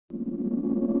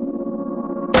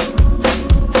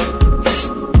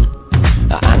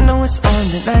what's on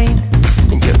tonight,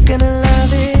 and you're gonna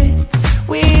love it.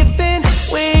 We've been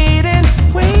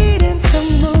waiting to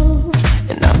move,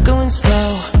 and I'm going slow.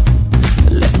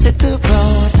 Let's hit the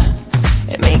road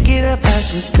and make it up as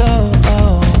we go.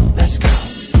 Let's go.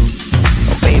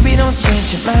 Oh baby, don't change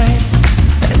your mind.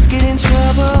 Let's get in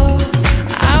trouble.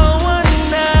 I want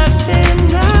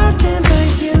nothing but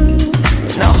you.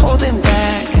 No holding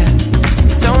back.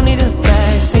 Don't need a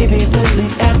bag, baby.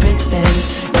 Believe everything.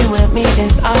 You and me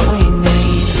is all we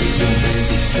need. We've been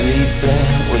busy sleeping.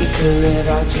 We could live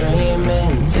our dream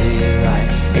in daylight.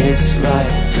 It's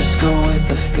right. Just go with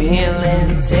the feeling.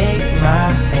 Take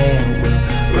my hand. We'll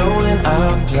ruin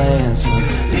our plans. We'll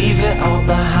leave it all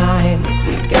behind.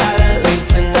 We gotta leave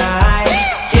tonight.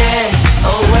 Get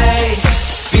away.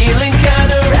 Feeling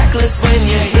kinda reckless when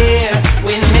you're here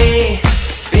with me.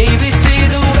 Baby, say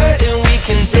the word and we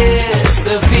can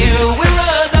disappear. We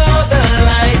run all the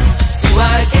lights to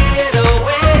our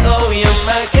getaway. Oh, you're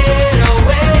my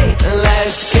getaway.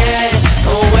 Let's get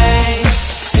away.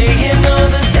 Seeing all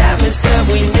the damage that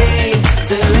we need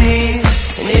to leave.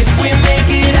 And if we make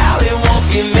it out, it won't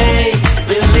be make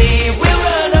believe. We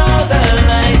run all the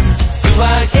lights to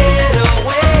our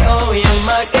getaway. Oh, you're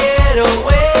my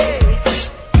getaway.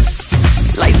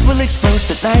 Lights will expose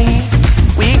the night.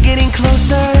 We're getting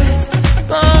closer.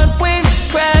 On waves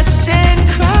crashing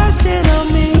on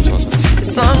me.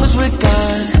 As long as we're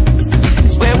gone,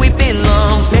 it's where we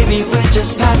belong. Baby, we're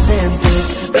just passing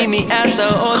through. Meet me at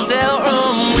the hotel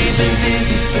room. We've been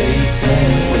busy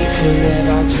sleeping. We could live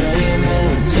our dream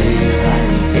in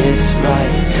daylight. It's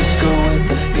right, just go with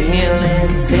the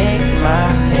feeling. Take my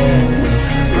hand,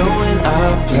 we'll ruin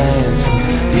our plans.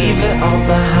 We'll leave it all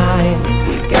behind.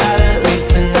 We gotta leave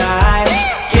tonight.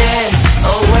 Get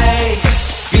away.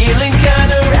 Feeling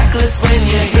kinda reckless when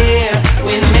you're here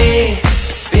with me.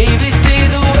 Baby, say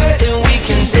the word and we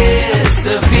can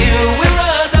disappear. We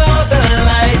run all the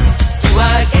lights to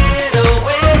our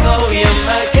getaway. Oh, you're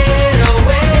my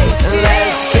getaway.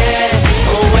 Let's get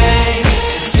away.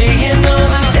 Seeing all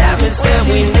the damage that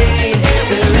we need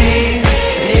to leave.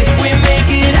 And if we make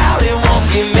it out, it won't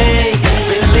be make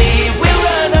believe. We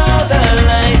run all the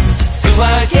lights to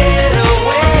our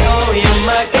getaway. Oh, you're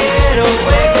my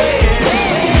getaway.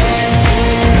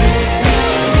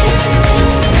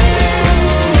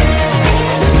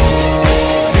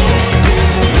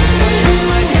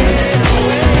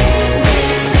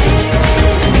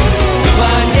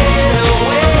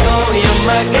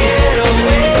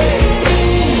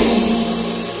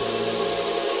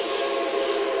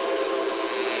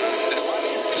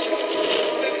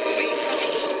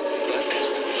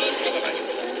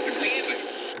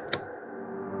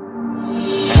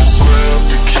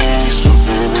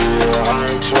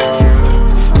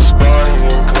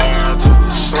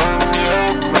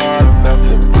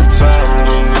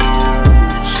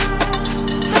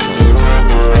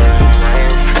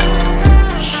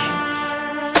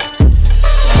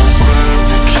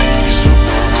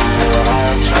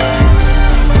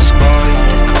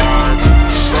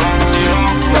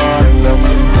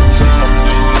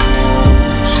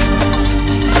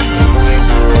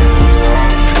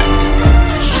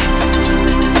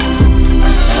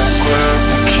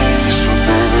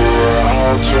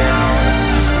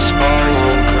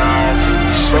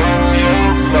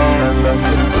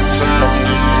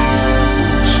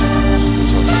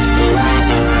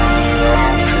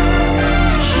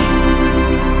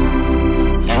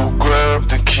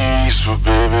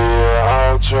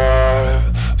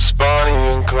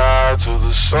 Till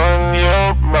the sun,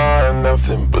 you're mine,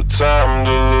 nothing but time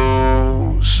to lose.